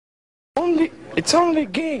It's only a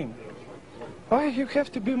game. Why you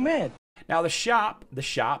have to be mad? Now the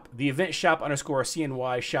event shop underscore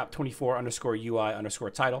CNY shop 24 underscore UI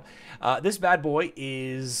underscore title. This bad boy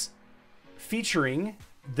is featuring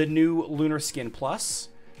the new Lunar Skin Plus,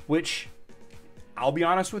 which I'll be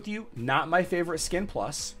honest with you, not my favorite skin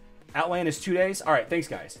plus. Outland is 2 days. All right, thanks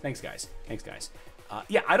guys.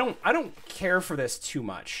 Yeah, I don't care for this too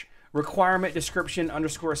much. Requirement description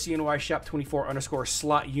underscore CNY shop 24 underscore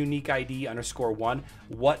slot unique ID underscore 1.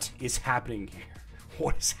 What is happening here?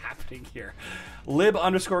 What is happening here? Lib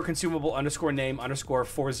underscore consumable underscore name underscore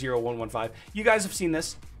 40115. You guys have seen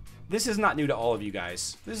this. This is not new to all of you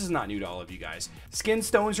guys. Skin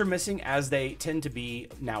stones are missing, as they tend to be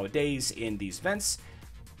nowadays in these events.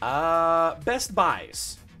 Best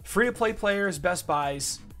buys. Free-to-play players, best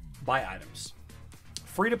buys, buy items.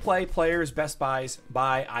 Free-to-play players, best buys,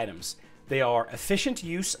 buy items. They are efficient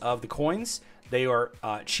use of the coins. They are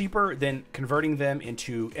cheaper than converting them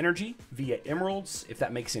into energy via emeralds, if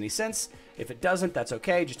that makes any sense. If it doesn't, that's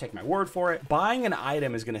okay. Just take my word for it. Buying an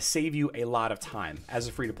item is going to save you a lot of time as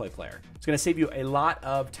a free-to-play player. It's going to save you a lot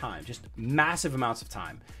of time, just massive amounts of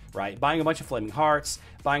time, right? Buying a bunch of Flaming Hearts,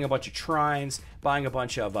 buying a bunch of Shrines, buying a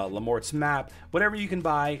bunch of Lamort's Map, whatever you can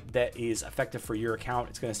buy that is effective for your account,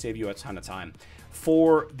 it's going to save you a ton of time.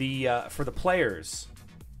 For the players,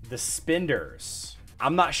 the spenders,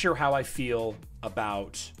 I'm not sure how I feel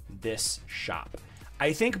about this shop.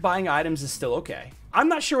 I think buying items is still okay. I'm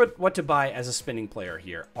not sure what to buy as a spending player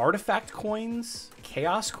here. Artifact coins,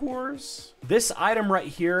 chaos cores. This item right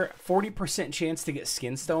here, 40% chance to get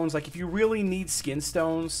skin stones. Like if you really need skin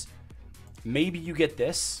stones, maybe you get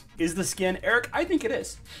this. Is the skin, Eric? I think it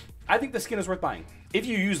is. I think the skin is worth buying if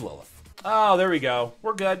you use Lilith. Oh, there we go.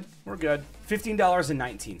 We're good.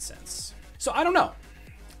 $15.19. So I don't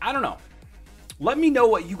know. Let me know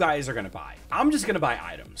what you guys are going to buy. I'm just going to buy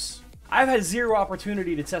items. I've had zero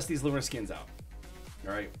opportunity to test these Lunar skins out.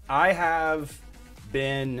 All right. I have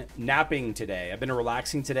been napping today. I've been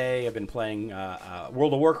relaxing today. I've been playing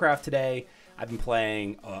World of Warcraft today. I've been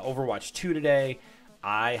playing Overwatch 2 today.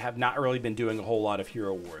 I have not really been doing a whole lot of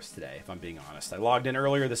Hero Wars today, if I'm being honest. I logged in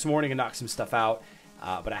earlier this morning and knocked some stuff out,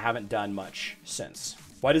 but I haven't done much since.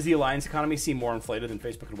 Why does the Alliance economy seem more inflated than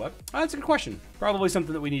Facebook and web? That's a good question. Probably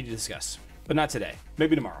something that we need to discuss. But not today.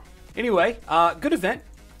 Maybe tomorrow. Anyway, good event.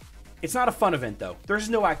 It's not a fun event, though. There's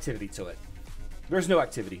no activity to it. There's no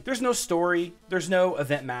activity. There's no story. There's no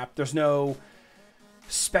event map. There's no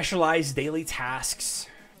specialized daily tasks.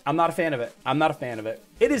 I'm not a fan of it.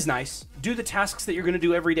 It is nice. Do the tasks that you're going to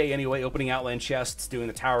do every day anyway. Opening Outland chests, doing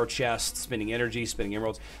the tower chests, spending energy, spending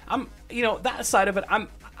emeralds. That side of it,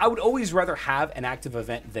 I would always rather have an active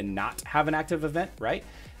event than not have an active event, right?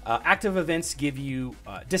 Active events give you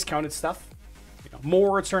discounted stuff,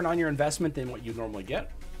 more return on your investment than what you normally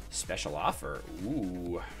get. Special offer,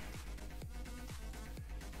 ooh,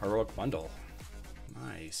 heroic bundle,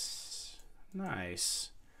 nice.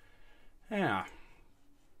 Yeah.